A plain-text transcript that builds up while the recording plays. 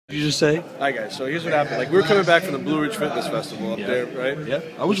You just say? Hi guys, so here's what happened. Like, we were coming back from the Blue Ridge Fitness Festival up there, right? Yeah,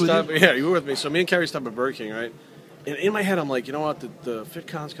 I was with you. Yeah, you were with me. So me and Carrie stopped at Burger King, right? And in my head, I'm like, you know what? The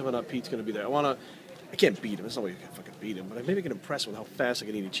FitCon's coming up. Pete's going to be there. I can't beat him. There's no way I can fucking beat him. But maybe I can impress him with how fast I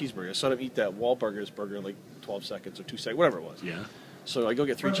can eat a cheeseburger. I saw him eat that Wahlburgers burger in like 12 seconds or 2 seconds, whatever it was. Yeah. So I go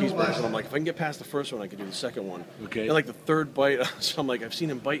get 3 cheeseburgers, and I'm like, if I can get past the first one, I can do the second one. Okay. And like the third bite, so I'm like, I've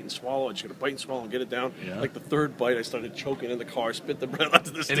seen him bite and swallow. I just got to bite and swallow and get it down. Yeah. Like the third bite, I started choking in the car, spit the bread onto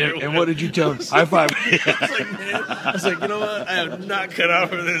the stairwell. And what did you tell him? High five. I was like, you know what? I am not cut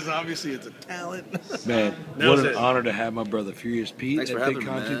out for this. Obviously, it's a talent. Man, what an honor to have my brother Furious Pete at Thanks for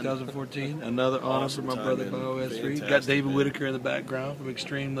FitCon 2014. Another honor for my brother Bios3. Got David Whitaker in the background from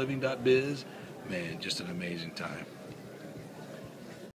ExtremeLiving.biz. Man, just an amazing time.